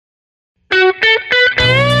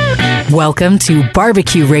Welcome to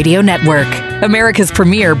BBQ Radio Network, America's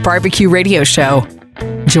premier barbecue radio show.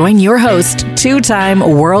 Join your host, two-time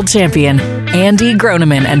world champion, Andy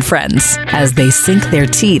Groneman and friends, as they sink their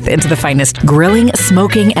teeth into the finest grilling,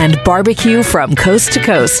 smoking, and barbecue from coast to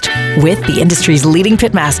coast with the industry's leading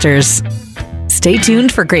pitmasters. Stay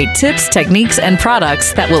tuned for great tips, techniques, and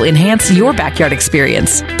products that will enhance your backyard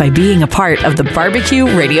experience by being a part of the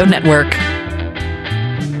BBQ Radio Network.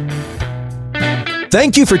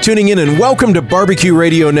 Thank you for tuning in and welcome to BBQ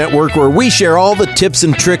Radio Network, where we share all the tips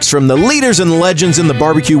and tricks from the leaders and legends in the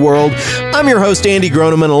barbecue world. I'm your host, Andy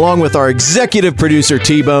Groneman, along with our executive producer,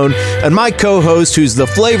 T-Bone, and my co-host, who's the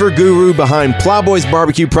flavor guru behind Plowboys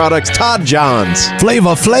Barbecue Products, Todd Johns.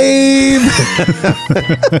 Flavor Flav!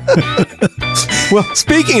 Well,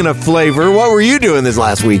 speaking of flavor, what were you doing this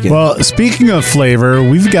last weekend? Well, speaking of flavor,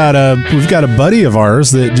 we've got a buddy of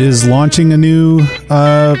ours that is launching a new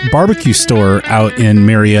barbecue store out in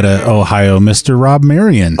Marietta, Ohio, Mr. Rob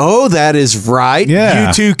Marion. Oh, that is right.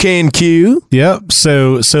 Yeah. U2K&Q. Yep.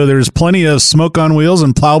 So there's plenty of smoke on wheels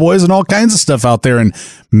and plowboys and all kinds of stuff out there in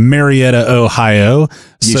Marietta, Ohio.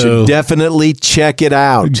 You should definitely check it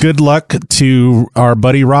out. Good luck to our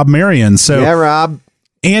buddy Rob Marion. So yeah, Rob.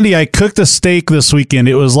 Andy, I cooked a steak this weekend.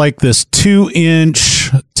 It was like this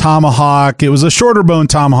 2-inch tomahawk. It was a shorter bone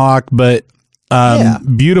tomahawk, but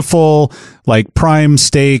beautiful, like prime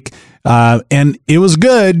steak. And it was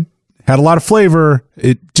good. Had a lot of flavor.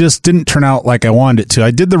 It just didn't turn out like I wanted it to.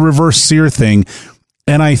 I did the reverse sear thing.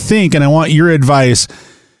 And I want your advice,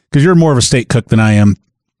 because you're more of a steak cook than I am.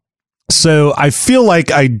 So I feel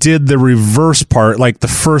like I did the reverse part, like the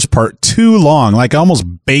first part, too long. Like I almost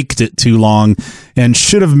baked it too long and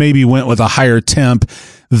should have maybe went with a higher temp.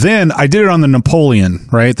 Then I did it on the Napoleon,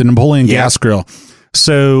 right? The Napoleon gas grill.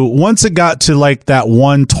 So once it got to like that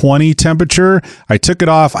 120 temperature, I took it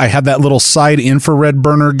off. I had that little side infrared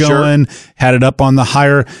burner going, had it up on the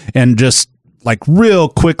higher, and just like real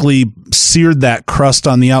quickly seared that crust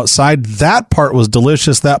on the outside. That part was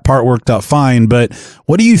delicious. That part worked out fine. But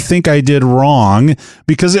what do you think I did wrong?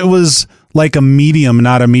 Because it was like a medium,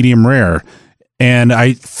 not a medium rare. And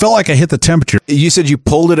I felt like I hit the temperature. You said you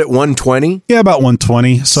pulled it at 120? Yeah, about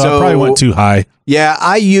 120. So I probably went too high. Yeah,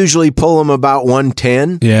 I usually pull them about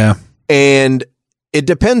 110. Yeah. And it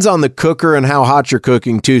depends on the cooker and how hot you're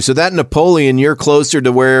cooking too. So that Napoleon, you're closer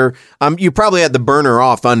to where you probably had the burner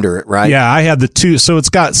off under it, right? Yeah, I had the two. So it's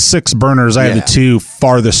got 6 burners. I had the 2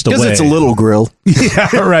 farthest away. Because it's a little grill.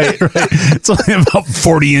 Yeah, right. It's only about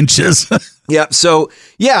 40 inches. Yeah. So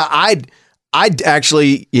yeah, I'd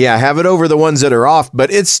actually have it over the ones that are off, but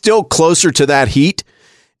it's still closer to that heat.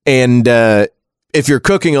 And if you're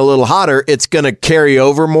cooking a little hotter, it's going to carry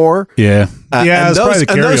over more. Yeah. And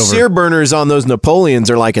those sear burners on those Napoleons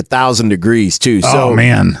are like 1,000 degrees too. So, oh,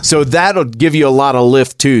 man. So that'll give you a lot of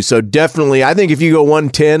lift too. So definitely, I think if you go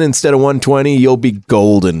 110 instead of 120, you'll be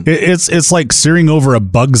golden. It's like searing over a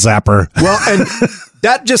bug zapper. Well, and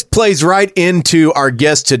that just plays right into our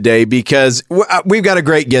guest today, because we've got a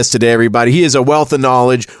great guest today, everybody. He is a wealth of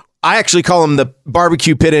knowledge. I actually call him the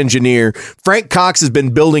barbecue pit engineer. Frank Cox has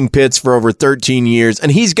been building pits for over 13 years,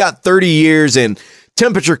 and he's got 30 years in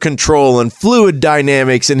temperature control and fluid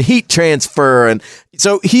dynamics and heat transfer. And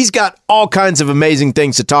so he's got all kinds of amazing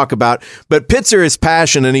things to talk about, but pits are his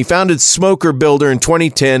passion, and he founded Smoker Builder in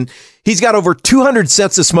 2010. He's got over 200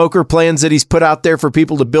 sets of smoker plans that he's put out there for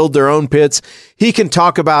people to build their own pits. He can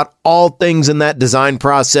talk about all things in that design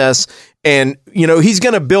process. And, he's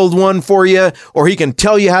going to build one for you, or he can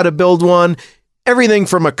tell you how to build one. Everything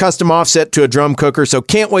from a custom offset to a drum cooker. So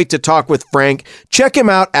can't wait to talk with Frank. Check him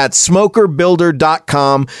out at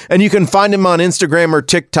smokerbuilder.com. And you can find him on Instagram or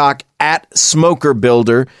TikTok at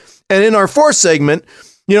smokerbuilder. And in our fourth segment,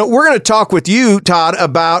 we're going to talk with you, Todd,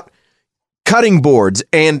 about cutting boards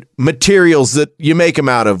and materials that you make them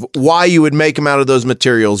out of, why you would make them out of those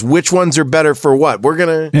materials, which ones are better for what. We're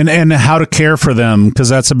going to... And how to care for them, because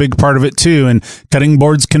that's a big part of it too. And cutting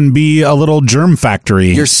boards can be a little germ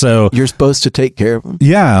factory. You're supposed to take care of them?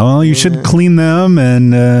 Yeah, well, you should clean them.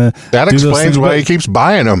 And that explains why he keeps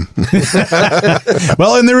buying them.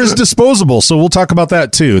 Well, and there is disposable, so we'll talk about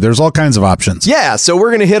that too. There's all kinds of options. Yeah, so we're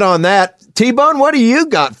going to hit on that. T-Bone, what do you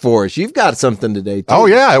got for us? You've got something today, too. Oh,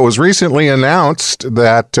 yeah. It was recently announced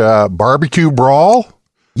that Barbecue Brawl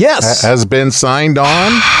has been signed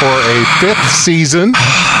on for a 5th season.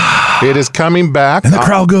 It is coming back. And the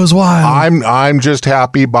crowd goes wild. I'm just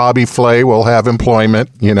happy Bobby Flay will have employment.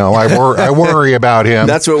 I worry about him.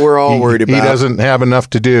 That's what we're all worried about. He doesn't have enough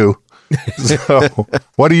to do. So,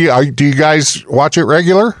 do you guys watch it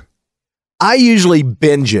regular? I usually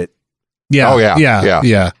binge it. Yeah. Oh, yeah.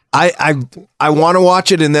 Yeah. I want to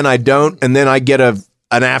watch it, and then I don't, and then I get a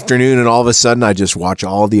an afternoon, and all of a sudden I just watch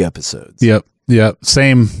all the episodes. Yep.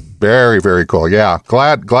 Same. Very, very cool. Yeah.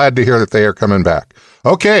 Glad to hear that they are coming back.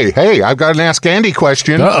 Okay. Hey, I've got an Ask Andy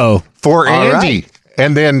question for Andy. Right.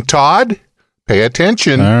 And then Todd, pay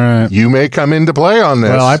attention. All right. You may come into play on this.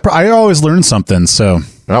 Well, I always learn something, so.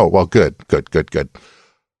 Oh, well, good.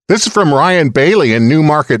 This is from Ryan Bailey in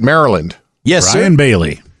Newmarket, Maryland. Yes, Ryan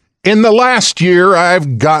Bailey. In the last year,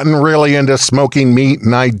 I've gotten really into smoking meat,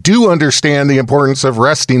 and I do understand the importance of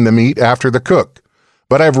resting the meat after the cook.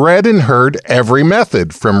 But I've read and heard every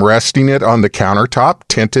method, from resting it on the countertop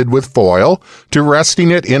tinted with foil, to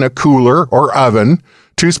resting it in a cooler or oven,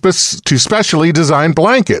 to specially designed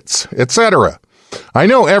blankets, etc. I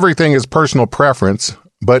know everything is personal preference,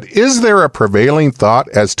 but is there a prevailing thought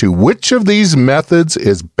as to which of these methods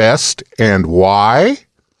is best and why?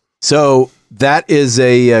 So that is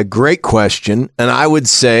a great question. And I would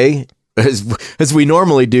say, as we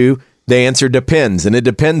normally do, the answer depends. And it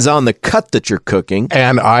depends on the cut that you're cooking.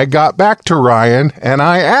 And I got back to Ryan and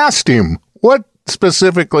I asked him, what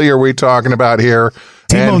specifically are we talking about here?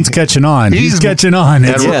 T-Bone's catching on. He's catching on.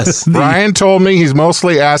 Yes. Ryan told me he's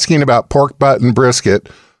mostly asking about pork butt and brisket,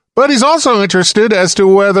 but he's also interested as to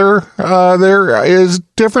whether there is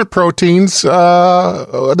different proteins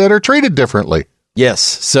that are treated differently. Yes.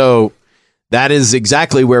 So that is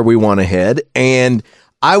exactly where we want to head. And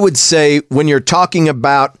I would say when you're talking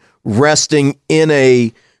about resting in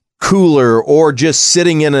a cooler or just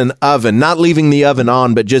sitting in an oven, not leaving the oven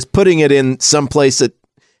on, but just putting it in some place that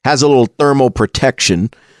has a little thermal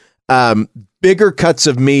protection, bigger cuts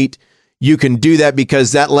of meat, you can do that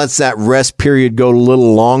because that lets that rest period go a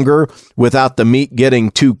little longer without the meat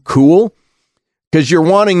getting too cool. Because you're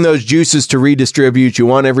wanting those juices to redistribute. You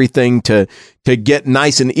want everything to get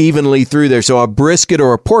nice and evenly through there. So a brisket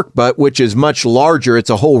or a pork butt, which is much larger, it's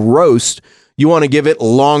a whole roast, you want to give it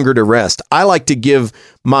longer to rest. I like to give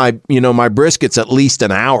my briskets at least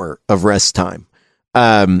an hour of rest time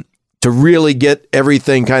to really get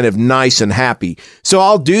everything kind of nice and happy. So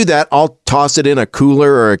I'll do that. I'll toss it in a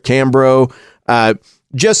cooler or a Cambro,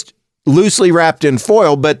 just loosely wrapped in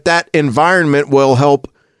foil, but that environment will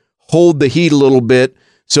help hold the heat a little bit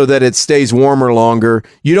so that it stays warmer longer.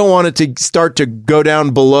 You don't want it to start to go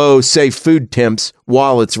down below, say, food temps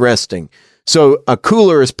while it's resting. So a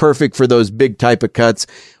cooler is perfect for those big type of cuts.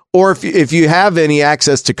 Or if you have any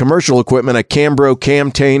access to commercial equipment, a Cambro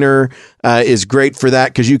Camtainer is great for that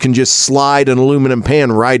because you can just slide an aluminum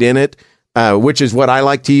pan right in it, which is what I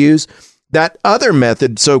like to use. That other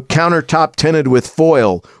method, so countertop tinted with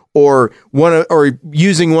foil, or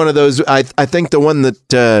using one of those, I think the one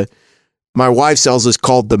that my wife sells is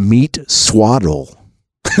called the meat swaddle.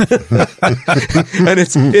 And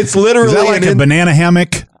it's literally is that like a banana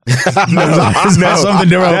hammock? Is that something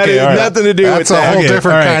different? Okay, nothing to do with that. That's a whole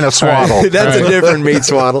different kind of swaddle. That's a different meat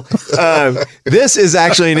swaddle. This is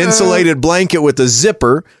actually an insulated blanket with a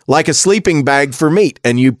zipper, like a sleeping bag for meat.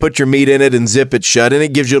 And you put your meat in it and zip it shut, and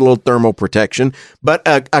it gives you a little thermal protection. But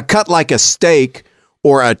a cut like a steak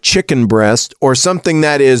or a chicken breast or something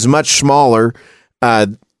that is much smaller,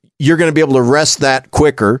 you're going to be able to rest that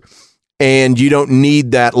quicker, and you don't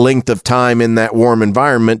need that length of time in that warm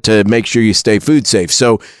environment to make sure you stay food safe.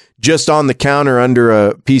 So just on the counter under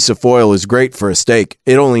a piece of foil is great for a steak.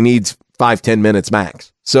 It only needs 5-10 minutes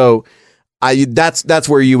max. So that's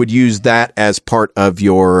where you would use that as part of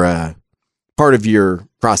your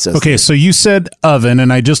process. Okay, so you said oven,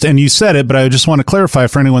 and you said it, but I just want to clarify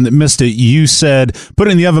for anyone that missed it. You said put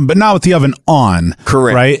it in the oven, but not with the oven on.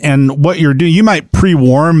 Correct. Right? And what you're doing, you might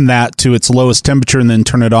pre-warm that to its lowest temperature and then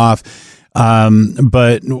turn it off.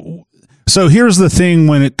 But so here's the thing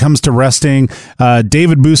when it comes to resting.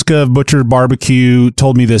 David Buska of Butcher Barbecue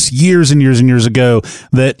told me this years and years and years ago,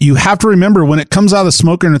 that you have to remember when it comes out of the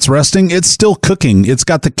smoker and it's resting, it's still cooking. It's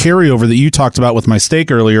got the carryover that you talked about with my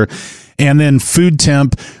steak earlier. And then food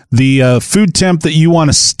temp, the food temp that you want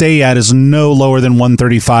to stay at is no lower than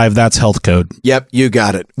 135. That's health code. Yep, you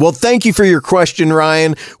got it. Well, thank you for your question,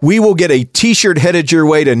 Ryan. We will get a t-shirt headed your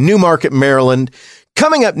way to Newmarket, Maryland.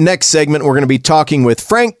 Coming up next segment, we're going to be talking with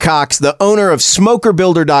Frank Cox, the owner of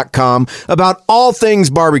SmokerBuilder.com, about all things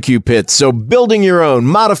barbecue pits. So building your own,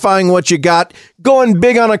 modifying what you got, going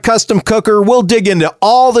big on a custom cooker. We'll dig into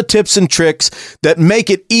all the tips and tricks that make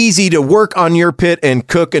it easy to work on your pit and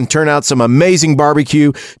cook and turn out some amazing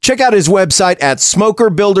barbecue. Check out his website at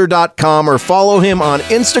SmokerBuilder.com or follow him on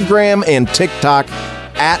Instagram and TikTok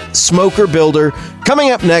at Smoker Builder.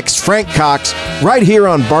 Coming up next, Frank Cox, right here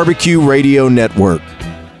on Barbecue Radio Network.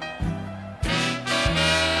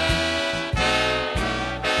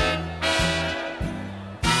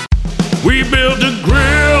 We build a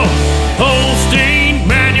grill, Holstein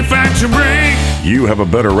manufacturing, You have a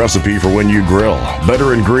better recipe for when you grill.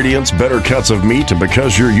 Better ingredients, better cuts of meat, and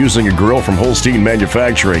because you're using a grill from Holstein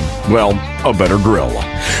Manufacturing, well, a better grill.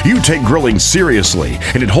 You take grilling seriously,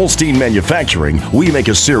 and at Holstein Manufacturing, we make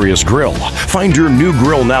a serious grill. Find your new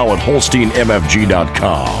grill now at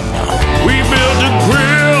HolsteinMFG.com. We build a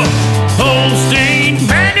grill, Holstein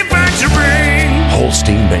Manufacturing.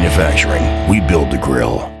 Holstein Manufacturing, we build the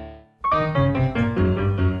grill.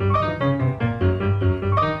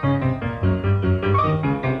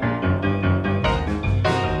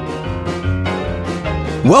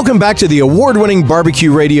 Welcome back to the award-winning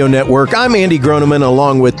Barbecue Radio Network. I'm Andy Groneman,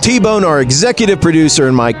 along with T-Bone, our executive producer,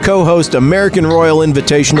 and my co-host, American Royal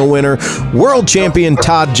Invitational winner, world champion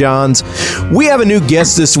Todd Johns. We have a new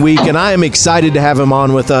guest this week, and I am excited to have him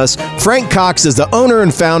on with us. Frank Cox is the owner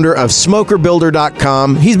and founder of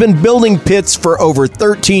SmokerBuilder.com. He's been building pits for over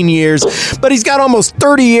 13 years, but he's got almost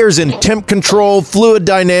 30 years in temp control, fluid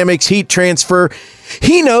dynamics, heat transfer.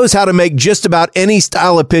 He knows how to make just about any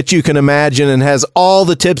style of pit you can imagine and has all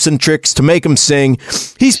the tips and tricks to make them sing.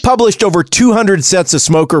 He's published over 200 sets of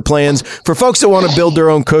smoker plans for folks that want to build their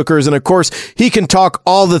own cookers. And of course, he can talk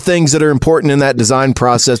all the things that are important in that design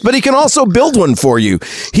process, but he can also build one for you.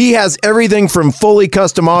 He has everything from fully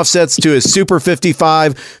custom offsets to his Super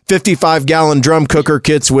 55-gallon drum cooker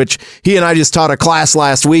kits, which he and I just taught a class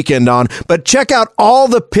last weekend on. But check out all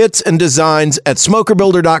the pits and designs at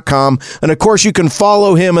SmokerBuilder.com. And of course, you can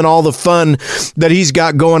follow him and all the fun that he's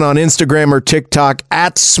got going on Instagram or TikTok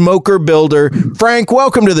at Smoker Builder. Frank,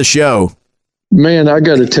 welcome to the show. Man, I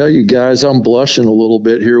got to tell you guys, I'm blushing a little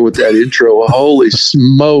bit here with that intro. Holy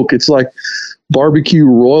smoke. It's like barbecue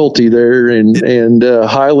royalty there and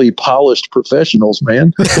highly polished professionals,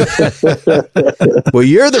 man. Well,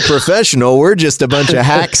 you're the professional. We're just a bunch of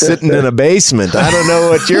hacks sitting in a basement. I don't know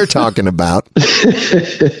what you're talking about.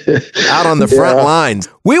 Out on the front lines.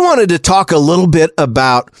 We wanted to talk a little bit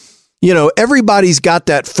about, you know, everybody's got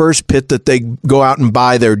that first pit that they go out and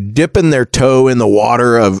buy. They're dipping their toe in the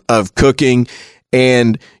water of cooking.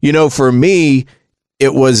 And, you know, for me,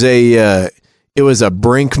 it was a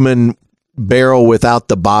Brinkman barrel without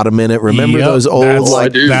the bottom in it. Remember those old,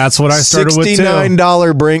 that's what I started with too.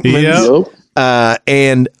 $69 Brinkmans. Yep.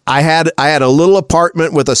 And I had a little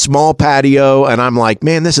apartment with a small patio, and I'm like,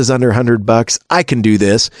 man, this is under $100. I can do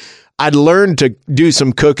this. I'd learned to do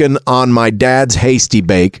some cooking on my dad's Hasty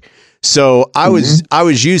Bake. So I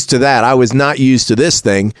was used to that. I was not used to this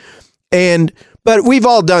thing. But we've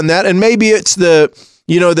all done that. And maybe it's the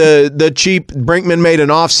cheap Brinkman made an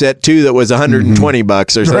offset too that was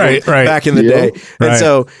 $120 or something back in the day. And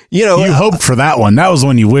so, you hoped for that one. That was the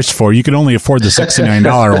one you wished for. You could only afford the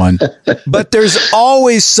 $69 one. But there's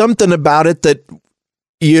always something about it that,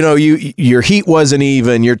 your heat wasn't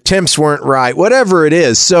even, your temps weren't right, whatever it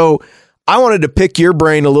is. So I wanted to pick your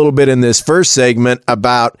brain a little bit in this first segment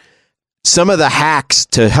about some of the hacks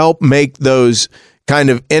to help make those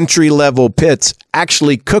kind of entry-level pits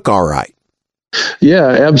actually cook all right. Yeah,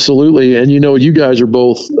 absolutely. And you guys are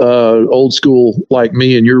both old school like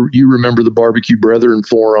me, and you remember the Barbecue Brethren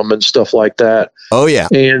forum and stuff like that. Oh yeah.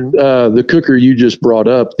 And the cooker you just brought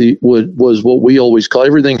up was what we always call,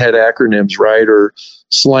 everything had acronyms, right, or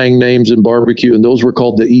slang names in barbecue, and those were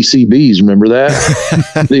called the ECBs. Remember that?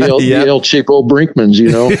 the El Cheapo Brinkmans,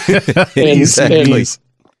 Exactly.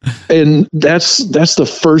 And that's the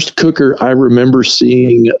first cooker I remember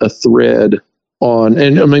seeing a thread on.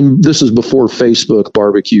 And I mean, this is before Facebook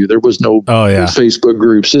barbecue. There was no Facebook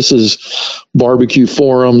groups. This is barbecue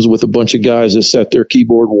forums with a bunch of guys that sat there,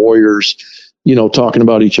 keyboard warriors, talking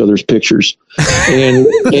about each other's pictures. And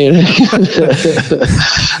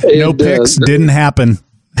no pics didn't happen.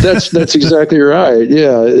 That's exactly right.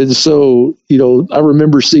 Yeah. And so, I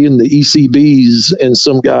remember seeing the ECBs, and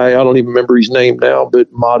some guy, I don't even remember his name now, but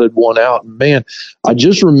modded one out. And man, I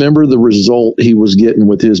just remember the result he was getting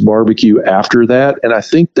with his barbecue after that. And I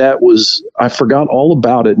think I forgot all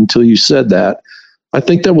about it until you said that. I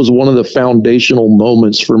think that was one of the foundational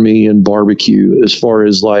moments for me in barbecue, as far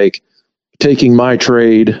as like taking my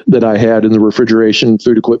trade that I had in the refrigeration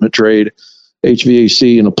food equipment trade,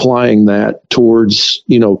 HVAC, and applying that towards,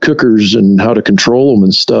 cookers and how to control them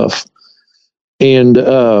and stuff. And,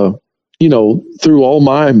 through all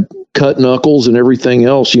my cut knuckles and everything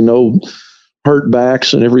else, hurt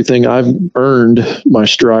backs and everything, I've earned my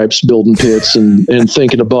stripes building pits and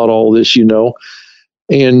thinking about all this, and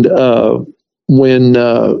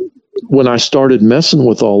when I started messing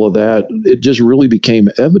with all of that, it just really became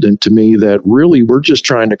evident to me that really we're just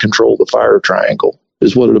trying to control the fire triangle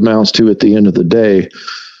is what it amounts to at the end of the day.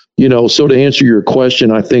 So to answer your question,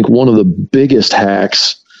 I think one of the biggest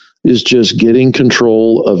hacks is just getting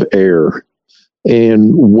control of air.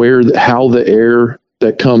 and how the air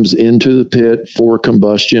that comes into the pit for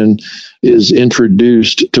combustion is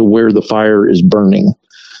introduced to where the fire is burning.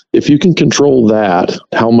 If you can control that,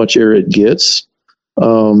 how much air it gets,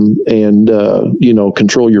 and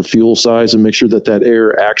control your fuel size and make sure that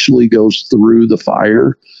air actually goes through the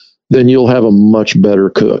fire, then you'll have a much better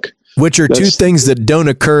cook. Which are two things that don't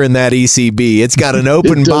occur in that ECB. It's got an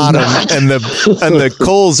open bottom and the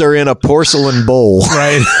coals are in a porcelain bowl.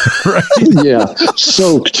 Right. Yeah.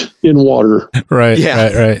 Soaked in water. Right.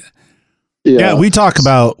 Yeah. Right. Yeah, we talk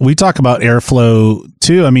about airflow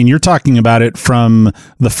too. I mean, you're talking about it from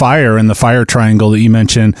the fire and the fire triangle that you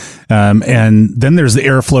mentioned, and then there's the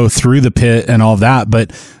airflow through the pit and all of that. But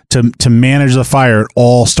to manage the fire, it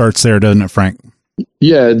all starts there, doesn't it, Frank?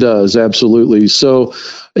 Yeah, it does. Absolutely. So,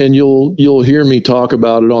 and you'll hear me talk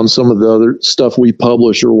about it on some of the other stuff we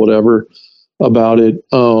publish or whatever about it.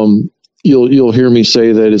 You'll hear me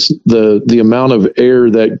say that it's the amount of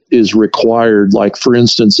air that is required, like for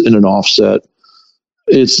instance, in an offset,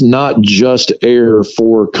 it's not just air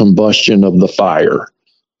for combustion of the fire.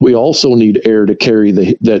 We also need air to carry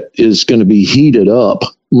that is going to be heated up,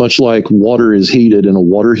 much like water is heated in a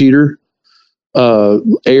water heater.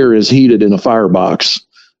 Air is heated in a firebox,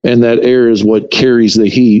 and that air is what carries the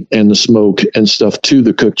heat and the smoke and stuff to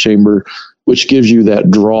the cook chamber, which gives you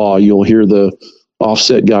that draw. You'll hear the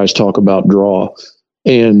offset guys talk about draw,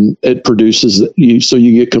 and it produces so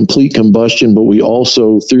you get complete combustion, but we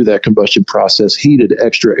also, through that combustion process, heated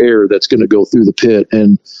extra air that's going to go through the pit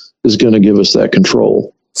and is going to give us that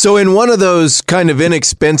control. So in one of those kind of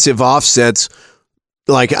inexpensive offsets,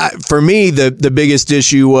 like for me, the biggest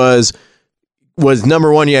issue was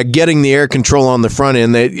number one, getting the air control on the front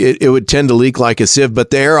end. It would tend to leak like a sieve,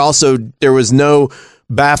 but the air also, there was no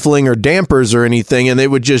baffling or dampers or anything, and they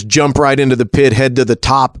would just jump right into the pit, head to the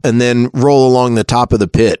top, and then roll along the top of the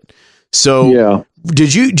pit. So do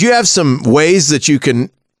you have some ways that you can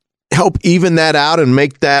help even that out and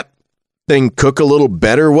make that thing cook a little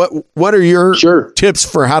better? What are your tips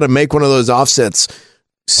for how to make one of those offsets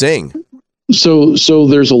sing? So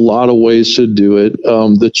there's a lot of ways to do it.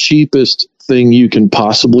 The cheapest thing you can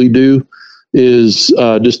possibly do is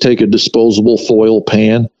just take a disposable foil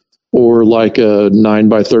pan, or like a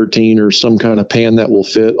 9x13 or some kind of pan that will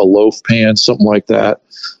fit, a loaf pan, something like that,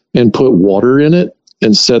 and put water in it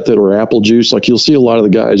and set that, or apple juice. Like you'll see a lot of the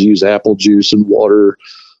guys use apple juice and water,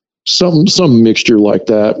 some mixture like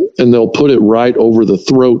that, and they'll put it right over the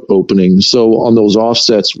throat opening. So on those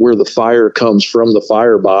offsets where the fire comes from the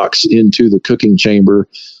firebox into the cooking chamber,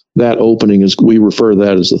 that opening we refer to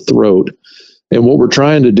that as the throat. And what we're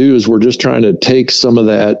trying to do is we're just trying to take some of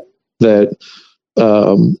that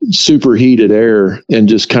superheated air and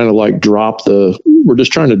just kind of like we're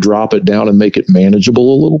just trying to drop it down and make it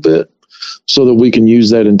manageable a little bit so that we can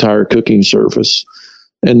use that entire cooking surface.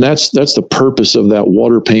 And that's the purpose of that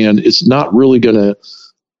water pan. It's not really going to,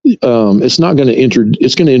 it's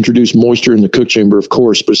going to introduce moisture in the cook chamber, of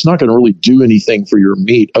course, but it's not going to really do anything for your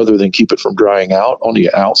meat other than keep it from drying out on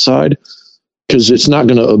the outside, because it's not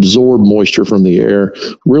going to absorb moisture from the air.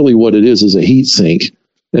 Really what it is a heat sink.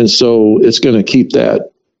 And so it's going to keep that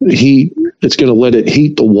heat. It's going to let it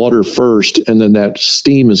heat the water first, and then that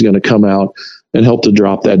steam is going to come out and help to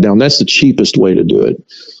drop that down. That's the cheapest way to do it.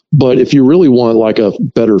 But if you really want like a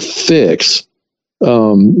better fix,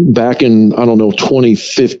 back in,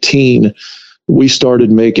 2015, we started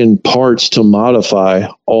making parts to modify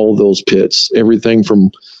all those pits. Everything from,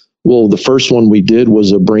 the first one we did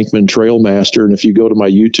was a Brinkman Trailmaster. And if you go to my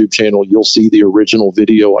YouTube channel, you'll see the original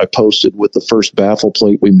video I posted with the first baffle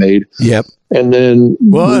plate we made. Yep. And then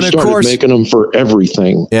we started making them for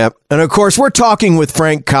everything. Yep. And of course, we're talking with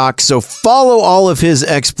Frank Cox. So follow all of his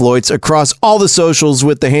exploits across all the socials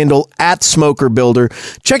with the handle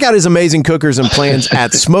 @SmokerBuilder. Check out his amazing cookers and plans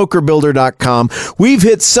at smokerbuilder.com. We've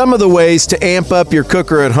hit some of the ways to amp up your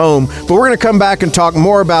cooker at home, but we're going to come back and talk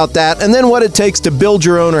more about that, and then what it takes to build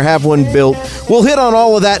your own or have one built. We'll hit on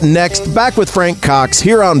all of that next. Back with Frank Cox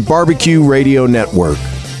here on BBQ Radio Network.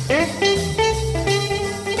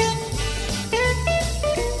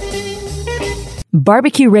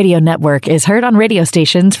 BBQ Radio Network is heard on radio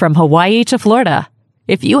stations from Hawaii to Florida.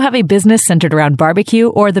 If you have a business centered around barbecue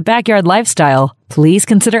or the backyard lifestyle, please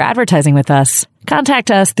consider advertising with us.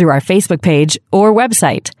 Contact us through our Facebook page or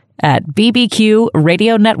website at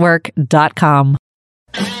bbqradionetwork.com.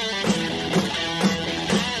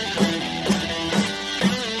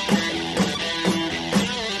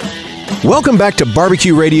 Welcome back to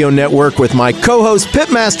Barbecue Radio Network with my co-host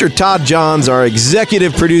Pitmaster Todd Johns, our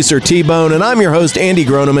executive producer T-Bone, and I'm your host Andy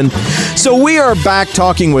Groneman. So we are back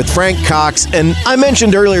talking with Frank Cox, and I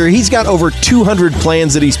mentioned earlier he's got over 200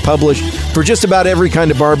 plans that he's published for just about every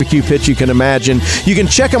kind of barbecue pit you can imagine. You can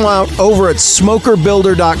check him out over at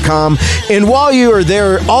smokerbuilder.com, and while you are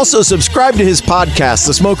there, also subscribe to his podcast,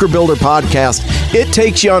 the Smoker Builder Podcast. It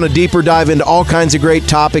takes you on a deeper dive into all kinds of great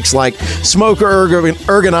topics like smoker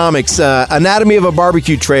ergonomics, anatomy of a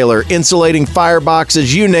barbecue trailer, insulating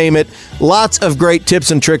fireboxes, you name it. Lots of great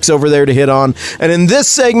tips and tricks over there to hit on. And in this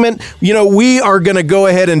segment, we are going to go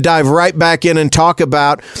ahead and dive right back in and talk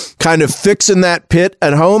about kind of fixing that pit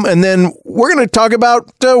at home. And then we're going to talk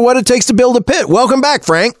about what it takes to build a pit. Welcome back,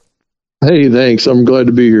 Frank. Hey, thanks. I'm glad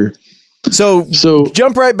to be here. So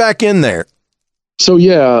jump right back in there. So,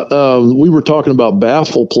 we were talking about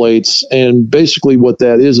baffle plates, and basically what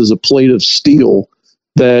that is a plate of steel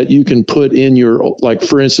that you can put in your, like,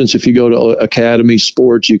 for instance, if you go to Academy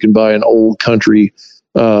Sports, you can buy an Old Country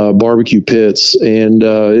barbecue pits, and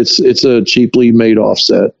it's a cheaply made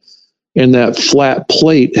offset. And that flat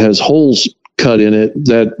plate has holes cut in it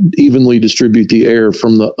that evenly distribute the air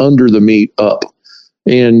from the under the meat up.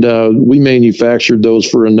 And we manufactured those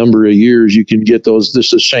for a number of years. You can get those. This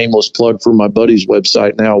is a shameless plug for my buddy's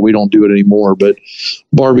website now. We don't do it anymore, but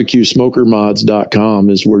barbecuesmokermods.com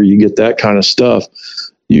is where you get that kind of stuff.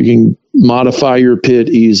 You can modify your pit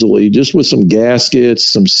easily just with some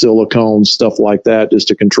gaskets, some silicone, stuff like that, just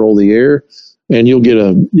to control the air. And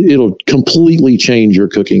it'll completely change your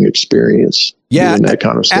cooking experience. Yeah, that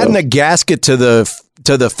kind of stuff. Adding a gasket to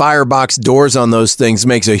the firebox doors on those things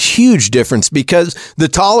makes a huge difference because the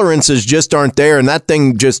tolerances just aren't there, and that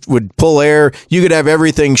thing just would pull air. You could have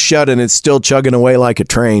everything shut and it's still chugging away like a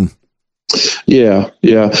train. Yeah.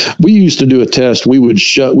 We used to do a test. We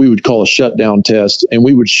would call a shutdown test, and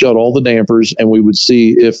we would shut all the dampers, and we would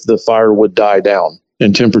see if the fire would die down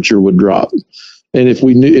and temperature would drop. And if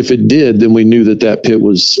it did, then we knew that pit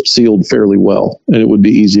was sealed fairly well, and it would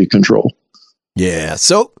be easy to control. Yeah.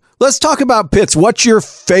 So let's talk about pits. What's your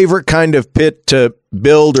favorite kind of pit to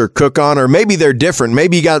build or cook on? Or maybe they're different.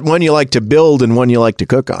 Maybe you got one you like to build and one you like to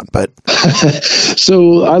cook on. But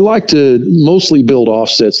so I like to mostly build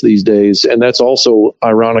offsets these days. And that's also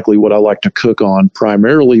ironically what I like to cook on,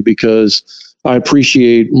 primarily because I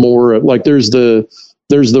appreciate more, like there's the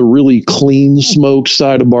really clean smoke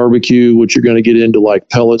side of barbecue, which you're going to get into like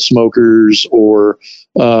pellet smokers or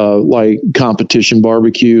like competition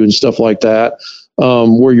barbecue and stuff like that.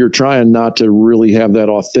 Where you're trying not to really have that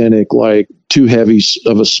authentic, like too heavy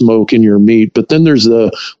of a smoke in your meat. But then there's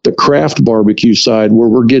the craft barbecue side where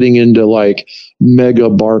we're getting into like mega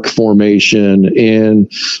bark formation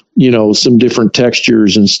and, some different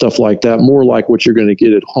textures and stuff like that, more like what you're going to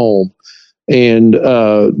get at home. And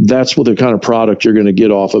that's what the kind of product you're going to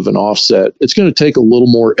get off of an offset. It's going to take a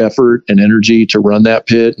little more effort and energy to run that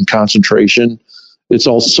pit and concentration. It's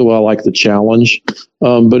also, I like the challenge.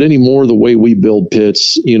 But anymore, the way we build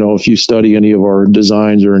pits, if you study any of our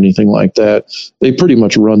designs or anything like that, they pretty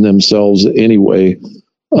much run themselves anyway.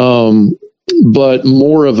 But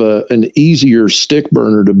more of an easier stick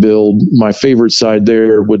burner to build, my favorite side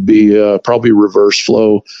there would be probably reverse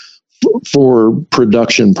flow for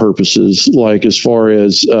production purposes, like as far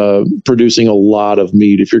as producing a lot of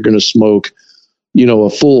meat. If you're going to smoke, a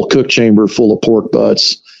full cook chamber full of pork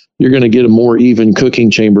butts, you're going to get a more even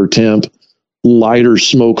cooking chamber temp, lighter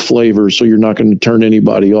smoke flavor, so you're not going to turn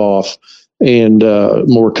anybody off, and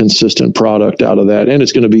more consistent product out of that. And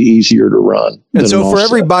it's going to be easier to run. And so for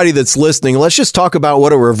everybody that's listening, let's just talk about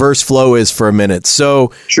what a reverse flow is for a minute.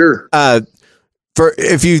 So sure.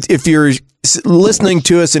 If you're listening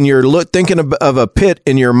to us and you're thinking of a pit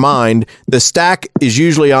in your mind, the stack is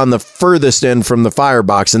usually on the furthest end from the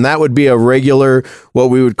firebox, and that would be a regular,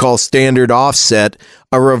 what we would call standard offset.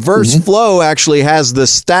 A reverse flow actually has the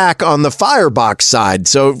stack on the firebox side.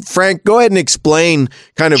 So Frank, go ahead and explain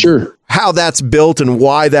kind of how that's built and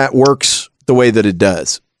why that works the way that it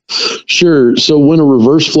does. Sure. So when a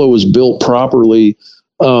reverse flow is built properly,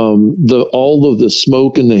 all of the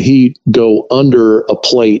smoke and the heat go under a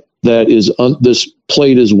plate that is this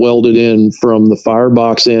plate is welded in from the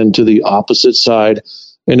firebox end to the opposite side,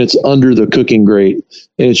 and it's under the cooking grate,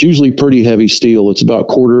 and it's usually pretty heavy steel. It's about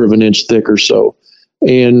 1/4 of an inch thick or so,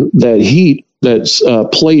 and that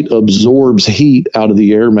plate absorbs heat out of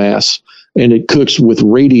the air mass, and it cooks with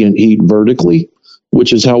radiant heat vertically,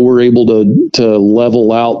 which is how we're able to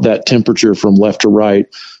level out that temperature from left to right.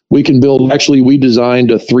 We can build, actually, we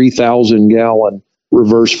designed a 3,000 gallon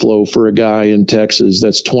reverse flow for a guy in Texas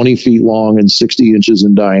that's 20 feet long and 60 inches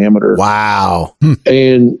in diameter. Wow.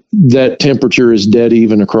 And that temperature is dead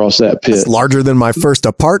even across that pit. It's larger than my first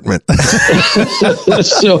apartment. With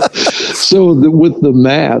the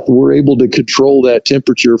math, we're able to control that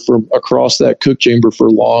temperature from across that cook chamber for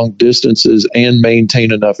long distances and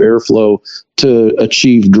maintain enough airflow to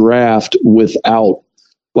achieve draft without,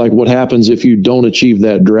 like, what happens if you don't achieve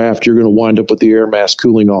that draft, you're going to wind up with the air mass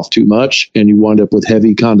cooling off too much, and you wind up with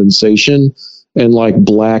heavy condensation and like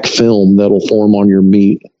black film that'll form on your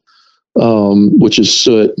meat, which is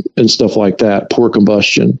soot and stuff like that, poor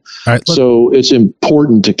combustion. Right, so it's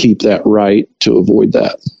important to keep that right to avoid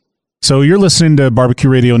that. So you're listening to Barbecue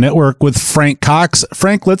Radio Network with Frank Cox.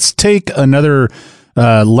 Frank, let's take another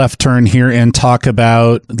left turn here and talk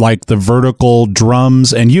about like the vertical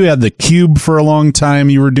drums. And you had the cube for a long time.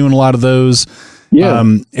 You were doing a lot of those. Yeah.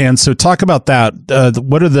 And so talk about that.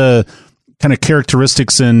 What are the kind of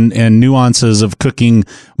characteristics and nuances of cooking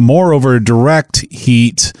more over direct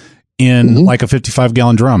heat in like a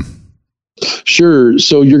 55-gallon drum? Sure.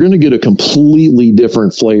 So you're going to get a completely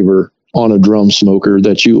different flavor on a drum smoker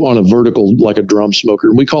on a vertical, like a drum smoker.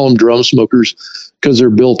 And we call them drum smokers because they're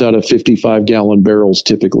built out of 55-gallon barrels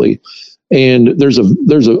typically. And there's a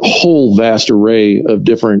whole vast array of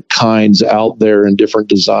different kinds out there and different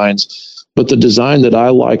designs. But the design that I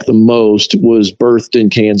like the most was birthed in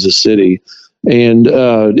Kansas City. And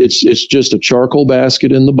it's just a charcoal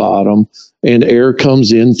basket in the bottom, and air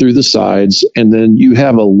comes in through the sides. And then you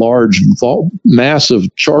have a large mass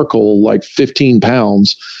of charcoal, like 15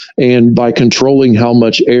 pounds. And by controlling how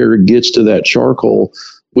much air gets to that charcoal,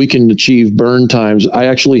 we can achieve burn times. I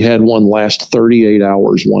actually had one last 38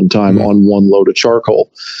 hours one time on one load of charcoal,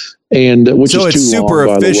 and which so is it's too super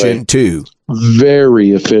long, efficient too.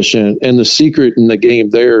 Very efficient. And the secret in the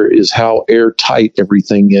game there is how airtight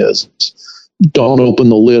everything is. Don't open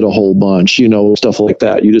the lid a whole bunch, stuff like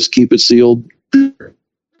that. You just keep it sealed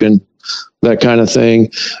and that kind of thing.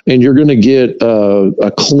 And you're going to get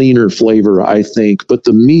a cleaner flavor, I think. But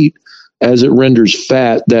the meat, as it renders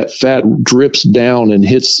fat, that fat drips down and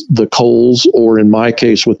hits the coals, or in my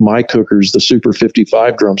case with my cookers, the Super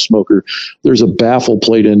 55 drum smoker, there's a baffle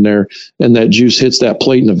plate in there, and that juice hits that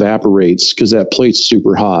plate and evaporates because that plate's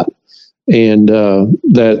super hot. And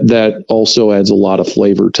that also adds a lot of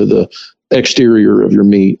flavor to the exterior of your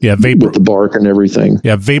meat. Yeah, with the bark and everything.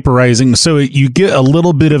 Yeah, vaporizing. So you get a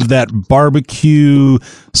little bit of that barbecue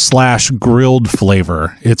 / grilled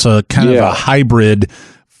flavor. It's a kind of a hybrid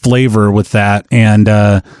flavor with that, and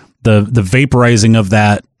the vaporizing of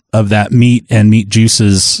that meat and meat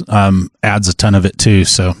juices adds a ton of it too.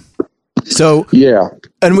 So yeah.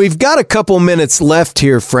 And we've got a couple minutes left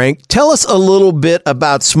here, Frank. Tell us a little bit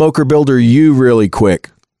about Smoker Builder U really quick.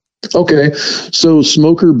 Okay, so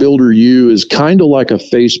Smoker Builder U is kind of like a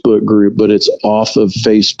Facebook group, but it's off of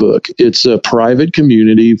Facebook. It's a private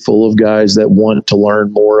community full of guys that want to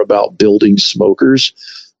learn more about building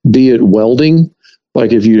smokers, be it welding,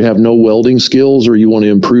 like if you have no welding skills or you want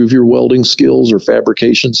to improve your welding skills or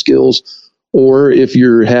fabrication skills, or if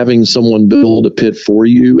you're having someone build a pit for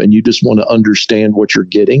you and you just want to understand what you're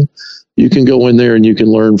getting. You can go in there and you can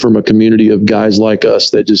learn from a community of guys like us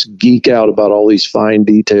that just geek out about all these fine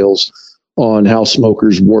details on how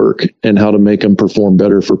smokers work and how to make them perform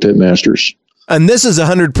better for pitmasters. And this is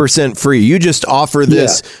 100% free. You just offer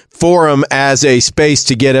this forum as a space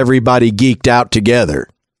to get everybody geeked out together.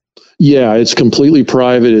 Yeah, it's completely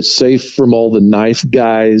private. It's safe from all the knife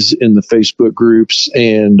guys in the Facebook groups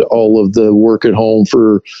and all of the work at home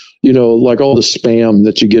for, like all the spam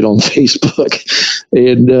that you get on Facebook.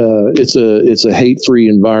 And it's a hate-free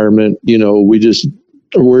environment.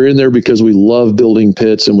 We're in there because we love building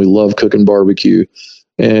pits and we love cooking barbecue,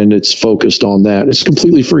 and it's focused on that. It's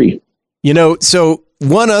completely free. So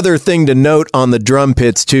one other thing to note on the drum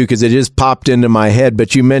pits too, because it just popped into my head,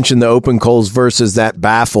 but you mentioned the open coals versus that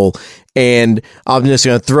baffle. And I'm just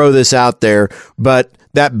going to throw this out there, but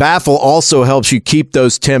that baffle also helps you keep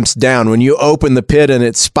those temps down. When you open the pit and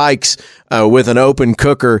it spikes with an open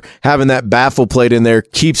cooker, having that baffle plate in there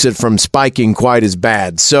keeps it from spiking quite as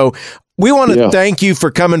bad. So we want to thank you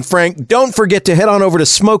for coming, Frank. Don't forget to head on over to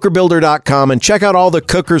smokerbuilder.com and check out all the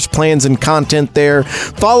cookers, plans, and content there.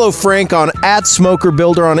 Follow Frank on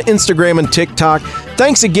 @SmokerBuilder on Instagram and TikTok.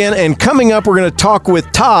 Thanks again. And coming up, we're going to talk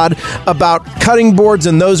with Todd about cutting boards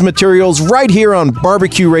and those materials right here on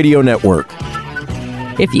Barbecue Radio Network.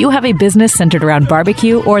 If you have a business centered around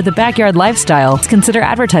barbecue or the backyard lifestyle, consider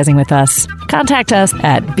advertising with us. Contact us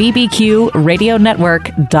at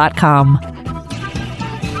bbqradionetwork.com.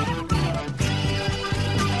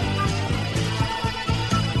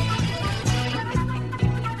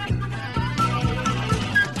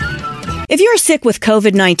 If you're sick with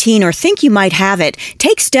COVID-19 or think you might have it,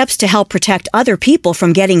 take steps to help protect other people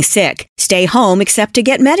from getting sick. Stay home except to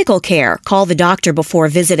get medical care. Call the doctor before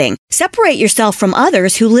visiting. Separate yourself from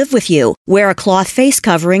others who live with you. Wear a cloth face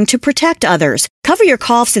covering to protect others. Cover your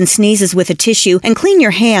coughs and sneezes with a tissue and clean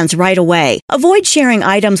your hands right away. Avoid sharing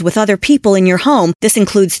items with other people in your home. This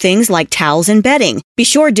includes things like towels and bedding. Be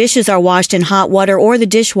sure dishes are washed in hot water or the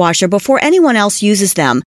dishwasher before anyone else uses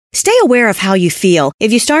them. Stay aware of how you feel.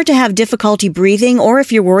 If you start to have difficulty breathing or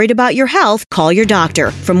if you're worried about your health, call your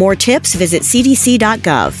doctor. For more tips, visit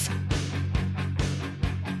cdc.gov.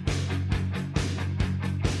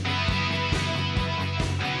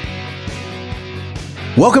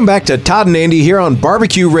 Welcome back to Todd and Andy here on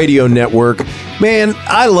BBQ Radio Network. Man,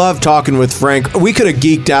 I love talking with Frank. We could have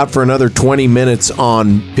geeked out for another 20 minutes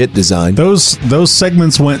on pit design. Those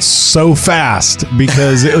segments went so fast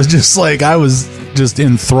because it was just like I was just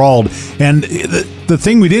enthralled. And the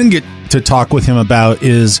thing we didn't get to talk with him about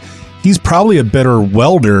is he's probably a better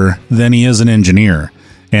welder than he is an engineer.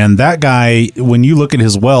 And that guy, when you look at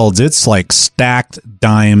his welds, it's like stacked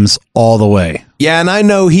dimes all the way. Yeah, and I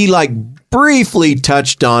know he briefly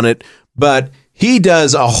touched on it, but he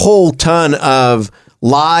does a whole ton of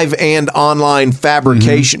live and online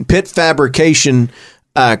fabrication, pit fabrication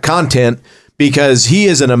content, because he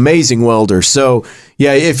is an amazing welder. So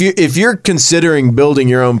yeah, if you're considering building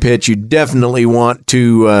your own pit, you definitely want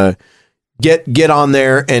to get on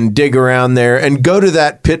there and dig around there and go to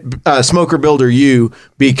that pit Smoker Builder U,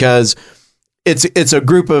 because it's a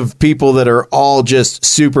group of people that are all just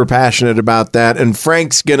super passionate about that. And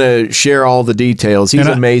Frank's going to share all the details. He's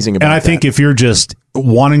amazing about that. And I think if you're just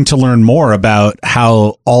wanting to learn more about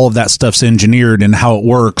how all of that stuff's engineered and how it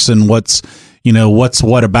works and what's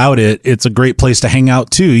what about it, it's a great place to hang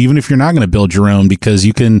out too, even if you're not going to build your own, because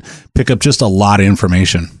you can pick up just a lot of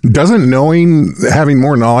information. Doesn't having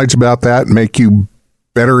more knowledge about that make you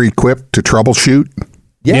better equipped to troubleshoot?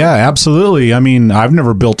 Yeah, absolutely. I mean, I've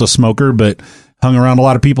never built a smoker, but hung around a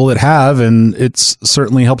lot of people that have, and it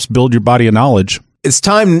certainly helps build your body of knowledge. It's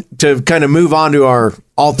time to kind of move on to our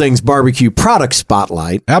All Things Barbecue product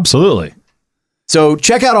spotlight. Absolutely. So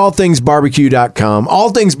check out allthingsbarbecue.com.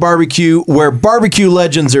 All Things Barbecue, where barbecue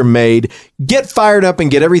legends are made. Get fired up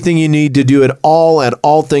and get everything you need to do it all at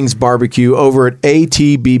All Things Barbecue over at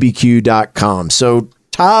atbbq.com. So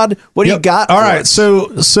Todd, what do you got? All right. So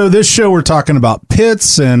this show we're talking about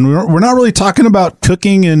pits, and we're not really talking about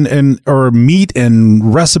cooking and or meat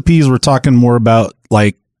and recipes. We're talking more about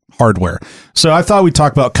like hardware. So I thought we'd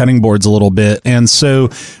talk about cutting boards a little bit. And so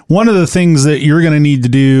one of the things that you're going to need to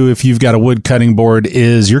do if you've got a wood cutting board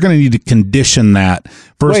is you're going to need to condition that.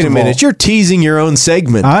 Wait a minute. You're teasing your own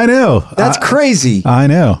segment. I know. That's crazy. I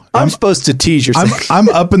know. I'm supposed to tease your segment. I'm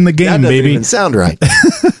up in the game, that doesn't baby. Even sound right.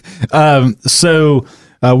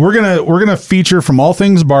 We're gonna feature from All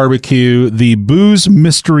Things Barbecue the Booze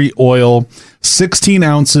Mystery Oil, 16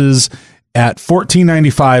 ounces at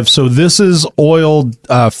 $14.95. So this is oil,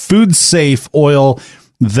 food safe oil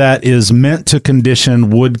that is meant to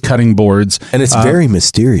condition wood cutting boards, and it's very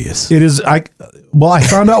mysterious. It is. I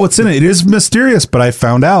found out what's in it. It is mysterious, but I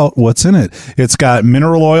found out what's in it. It's got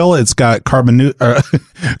mineral oil. It's got carbonara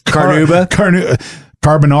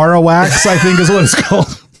wax, I think is what it's called.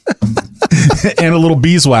 And a little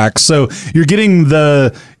beeswax. So you're getting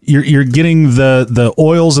the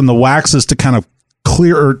oils and the waxes to kind of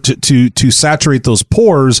clear or to saturate those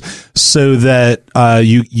pores so that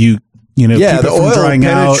you keep it the from oil drying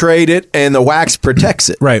out. Penetrate it and the wax protects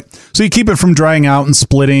it. Right. So you keep it from drying out and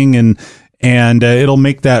splitting, and it'll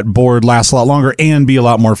make that board last a lot longer and be a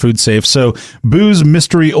lot more food safe. So Booze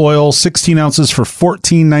Mystery Oil, 16 ounces for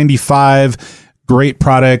 $14.95. Great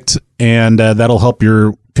product, and that'll help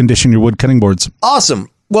condition your wood cutting boards. Awesome.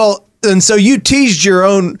 Well, and so you teased your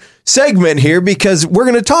own segment here because we're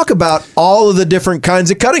going to talk about all of the different kinds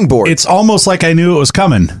of cutting boards. It's almost like I knew it was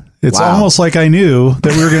coming. It's almost like I knew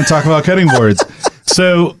that we were going to talk about cutting boards.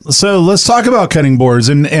 So let's talk about cutting boards.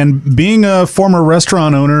 And being a former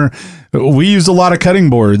restaurant owner, we used a lot of cutting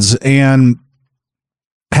boards and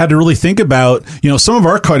had to really think about, some of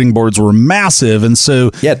our cutting boards were massive. And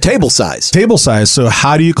so table size. So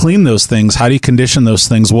how do you clean those things? How do you condition those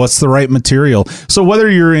things? What's the right material? So whether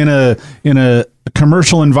you're in a a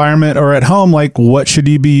commercial environment or at home, like what should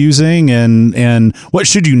you be using and what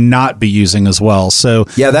should you not be using as well. So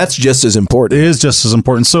yeah, that's just as important. It is just as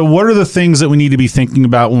important. So what are the things that we need to be thinking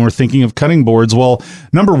about when we're thinking of cutting boards? Well,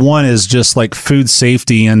 number one is just like food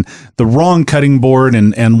safety, and the wrong cutting board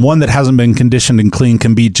and one that hasn't been conditioned and clean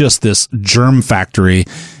can be just this germ factory,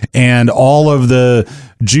 and all of the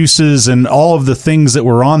juices and all of the things that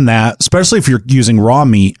were on that, especially if you're using raw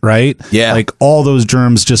meat, right? Yeah. Like all those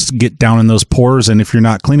germs just get down in those pores, and if you're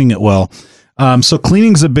not cleaning it well. So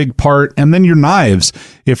cleaning's a big part. And then your knives.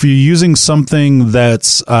 If you're using something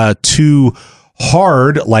that's too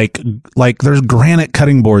hard, like there's granite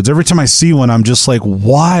cutting boards. Every time I see one, I'm just like,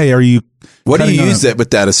 why are you What do you use that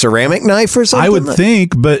with that? A ceramic knife or something? I would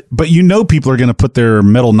think, but people are going to put their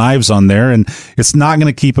metal knives on there, and it's not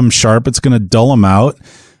going to keep them sharp. It's going to dull them out.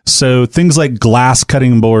 So things like glass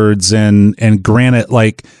cutting boards and granite,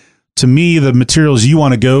 like, to me, the materials you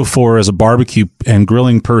want to go for as a barbecue and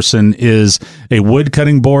grilling person is a wood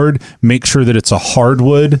cutting board. Make sure that it's a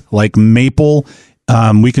hardwood like maple.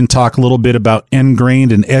 We can talk a little bit about end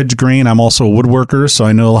grained and edge grain. I'm also a woodworker, so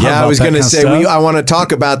I know a lot about that. Yeah, I was going to say, I I want to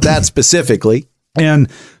talk about that specifically. And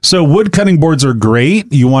so wood cutting boards are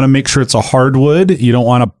great. You want to make sure it's a hardwood. You don't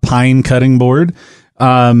want a pine cutting board.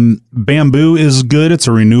 Bamboo is good. It's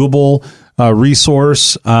a renewable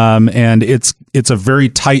resource, and it's a very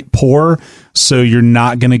tight pore, so you're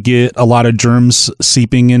not going to get a lot of germs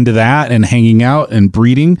seeping into that and hanging out and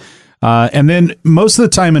breeding. And then most of the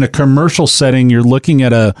time in a commercial setting, you're looking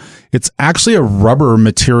at it's actually a rubber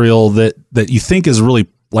material that you think is really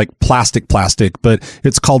like plastic, but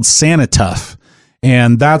it's called Sanitough.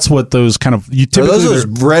 And that's what those kind of, you typically, are those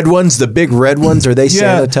red ones, the big red ones, are they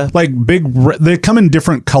Sanitough? Like they come in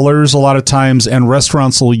different colors a lot of times, and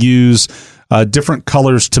restaurants will use different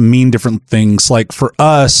colors to mean different things. Like for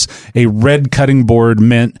us, a red cutting board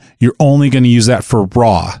meant you're only going to use that for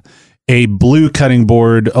raw. A blue cutting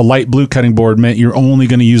board, a light blue cutting board meant you're only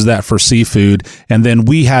going to use that for seafood. And then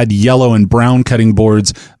we had yellow and brown cutting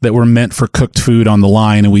boards that were meant for cooked food on the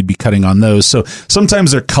line, and we'd be cutting on those. So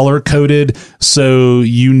sometimes they're color coded, so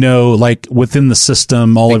like within the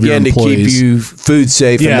system, all of your employees, to keep you food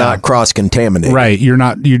safe and not cross contaminate. Right,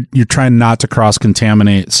 you're trying not to cross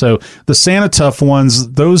contaminate. So the Sanitough ones,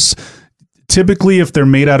 those, typically, if they're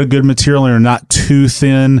made out of good material and are not too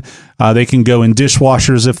thin, they can go in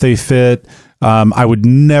dishwashers if they fit. I would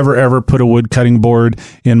never, ever put a wood cutting board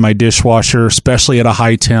in my dishwasher, especially at a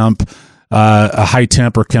high temp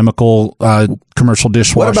or chemical commercial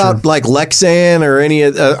dishwasher. What about like Lexan or any?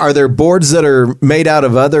 Are there boards that are made out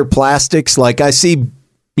of other plastics? Like I see,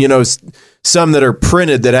 some that are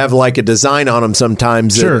printed that have like a design on them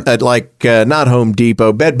sometimes. Sure. At like not Home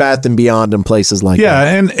Depot, Bed Bath and Beyond, and places like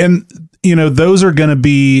that. Yeah, and those are going to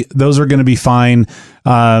be fine.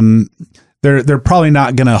 They're probably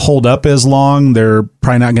not going to hold up as long. They're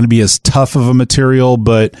probably not going to be as tough of a material,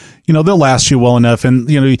 but they'll last you well enough. And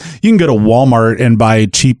you can go to Walmart and buy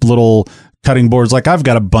cheap little cutting boards. Like I've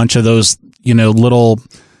got a bunch of those, little.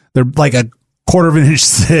 They're like a quarter of an inch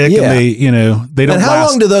thick. Yeah. And they don't. And how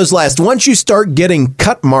long do those last? Once you start getting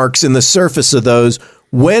cut marks in the surface of those,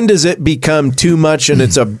 when does it become too much and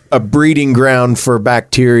it's a breeding ground for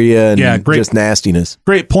bacteria and just nastiness?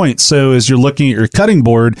 Great point. So as you're looking at your cutting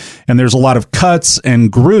board and there's a lot of cuts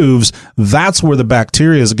and grooves, that's where the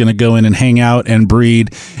bacteria is going to go in and hang out and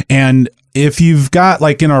breed. And if you've got,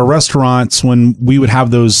 like in our restaurants, when we would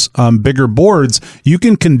have those bigger boards, you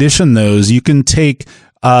can condition those. You can take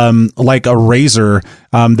like a razor.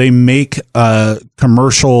 They make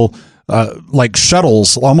commercial like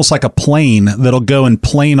shuttles, almost like a plane that'll go and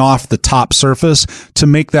plane off the top surface to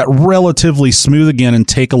make that relatively smooth again and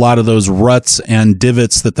take a lot of those ruts and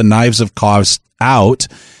divots that the knives have caused out,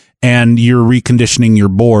 and you're reconditioning your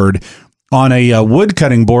board. On a wood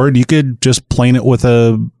cutting board, you could just plane it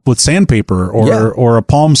with sandpaper or a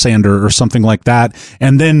palm sander or something like that,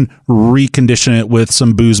 and then recondition it with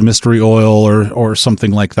some Booz Mystery Oil or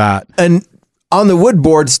something like that. And on the wood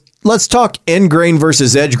boards, let's talk end grain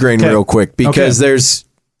versus edge grain real quick, because there's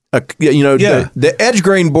the edge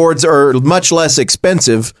grain boards are much less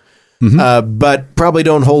expensive, but probably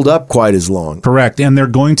don't hold up quite as long. Correct. And they're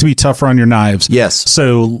going to be tougher on your knives. Yes.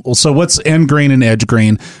 So what's end grain and edge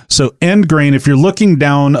grain? So end grain, if you're looking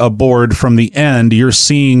down a board from the end, you're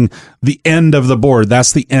seeing the end of the board.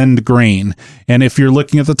 That's the end grain. And if you're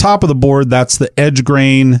looking at the top of the board, that's the edge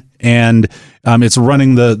grain. And it's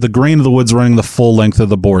running the grain of the wood's running the full length of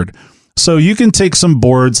the board. So you can take some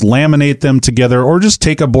boards, laminate them together, or just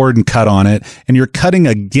take a board and cut on it. And you're cutting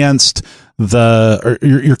against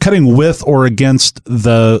you're cutting with or against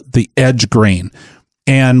the edge grain.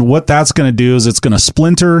 And what that's going to do is it's going to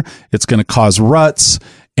splinter, it's going to cause ruts,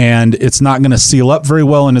 and it's not going to seal up very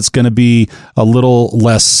well, and it's going to be a little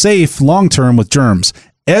less safe long-term with germs.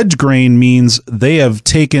 Edge grain means they have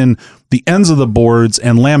taken the ends of the boards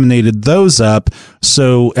and laminated those up.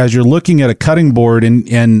 So as you're looking at a cutting board,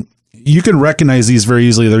 and you can recognize these very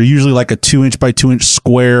easily. They're usually like a 2-inch by 2-inch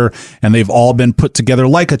square, and they've all been put together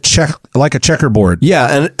like a checkerboard.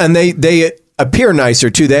 Yeah, and they appear nicer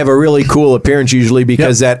too. They have a really cool appearance usually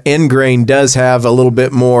because that end grain does have a little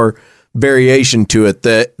bit more variation to it.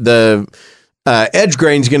 The edge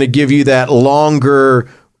grain is going to give you that longer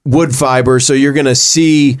wood fiber, so you're going to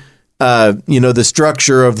see the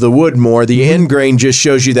structure of the wood more. The end grain just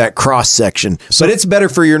shows you that cross section. But it's better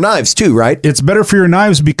for your knives too, right? It's better for your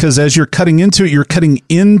knives because as you're cutting into it, you're cutting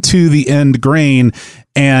into the end grain,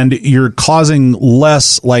 and you're causing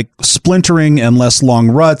less like splintering and less long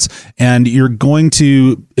ruts, and it's going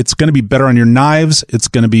to be better on your knives. It's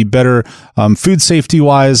going to be better food safety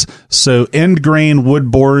wise. So end grain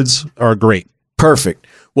wood boards are great. Perfect.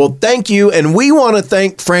 Well, thank you. And we want to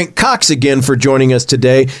thank Frank Cox again for joining us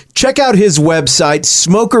today. Check out his website,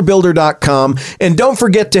 smokerbuilder.com. And don't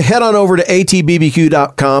forget to head on over to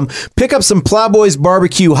atbbq.com. Pick up some Plowboys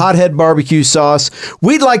Barbecue Hothead Barbecue Sauce.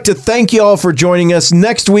 We'd like to thank you all for joining us.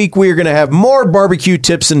 Next week, we are going to have more barbecue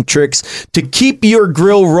tips and tricks to keep your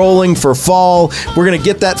grill rolling for fall. We're going to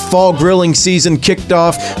get that fall grilling season kicked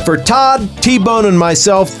off. For Todd, T-Bone, and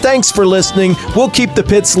myself, thanks for listening. We'll keep the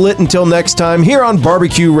pits lit until next time here on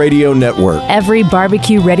Barbecue Radio Network. Every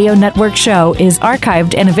Barbecue Radio Network show is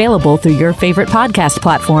archived and available through your favorite podcast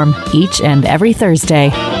platform each and every Thursday.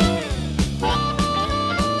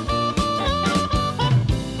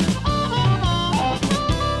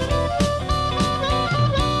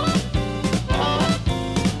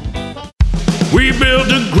 We build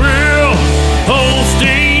a grill,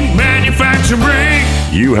 Holstein Manufacturing.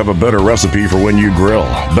 You have a better recipe for when you grill.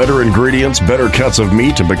 Better ingredients, better cuts of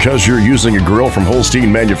meat, and because you're using a grill from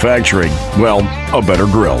Holstein Manufacturing, well, a better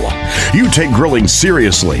grill. You take grilling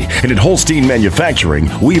seriously, and at Holstein Manufacturing,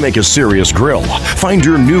 we make a serious grill. Find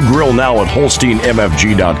your new grill now at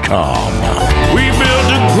HolsteinMFG.com. We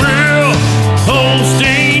build a grill,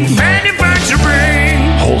 Holstein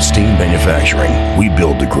Manufacturing. Holstein Manufacturing, we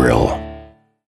build the grill.